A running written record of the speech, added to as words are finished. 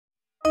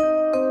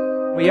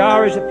We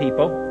are, as a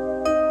people,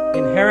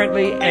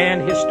 inherently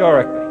and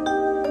historically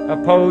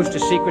opposed to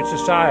secret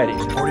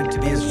societies,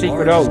 to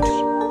secret oaths,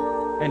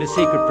 and to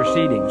secret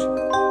proceedings.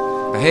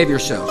 Behave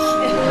yourselves.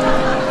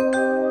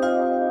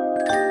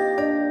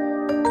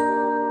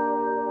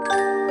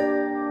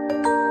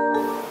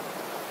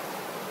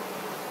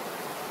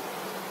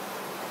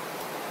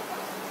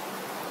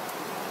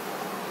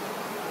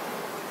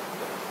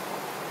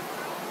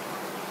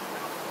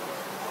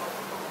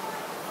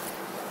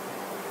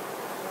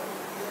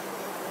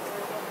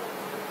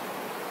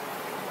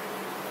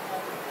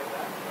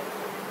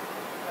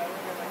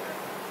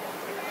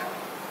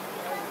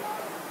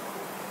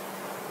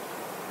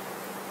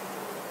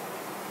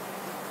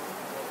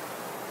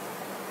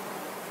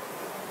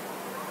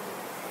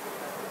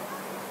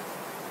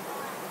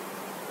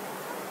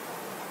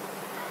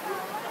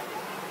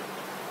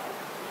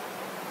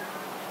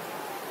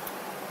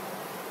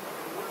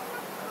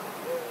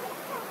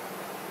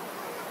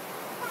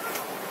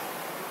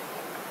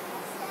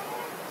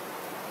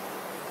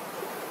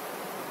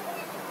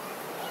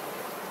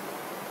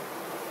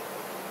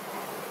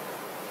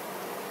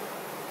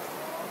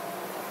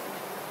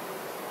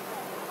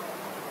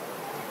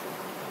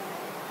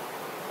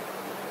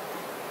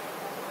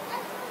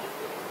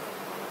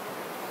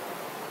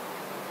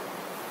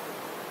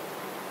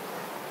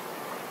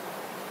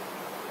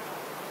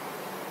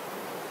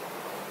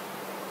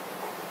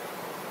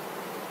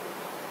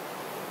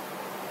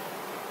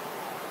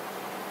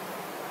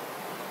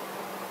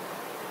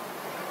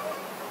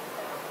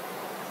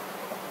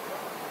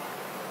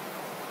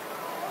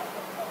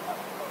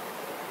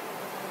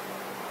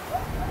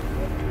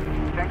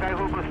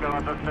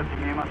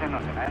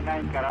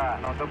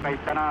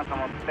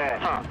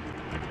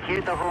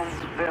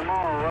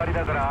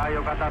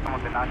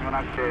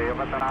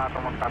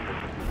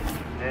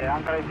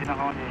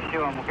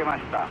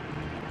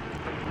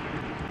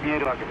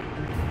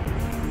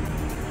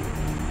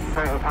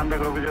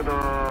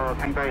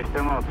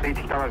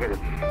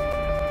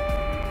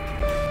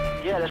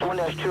 Yeah, that's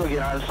 1-2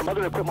 again. Some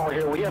other equipment over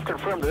here. We have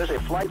confirmed there is a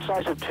flight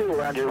size of 2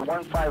 around here,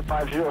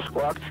 1550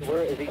 squawk.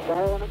 Where is he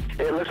following?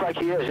 It looks like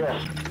he is,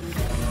 yes.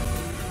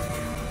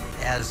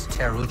 As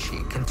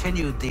Terrucci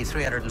continued the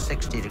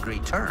 360-degree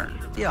turn,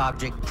 the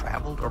object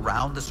traveled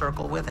around the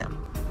circle with him,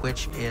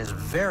 which is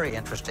very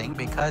interesting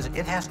because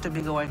it has to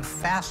be going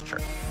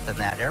faster than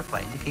that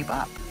airplane to keep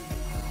up.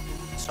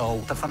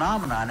 So the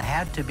phenomenon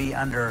had to be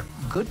under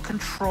good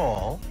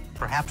control,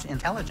 perhaps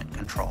intelligent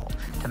control,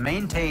 to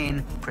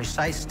maintain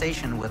precise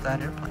station with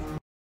that airplane.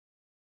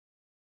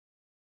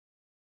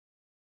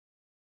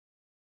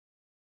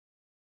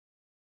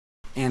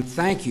 And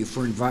thank you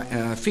for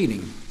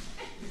feeding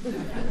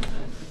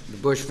the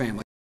Bush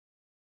family.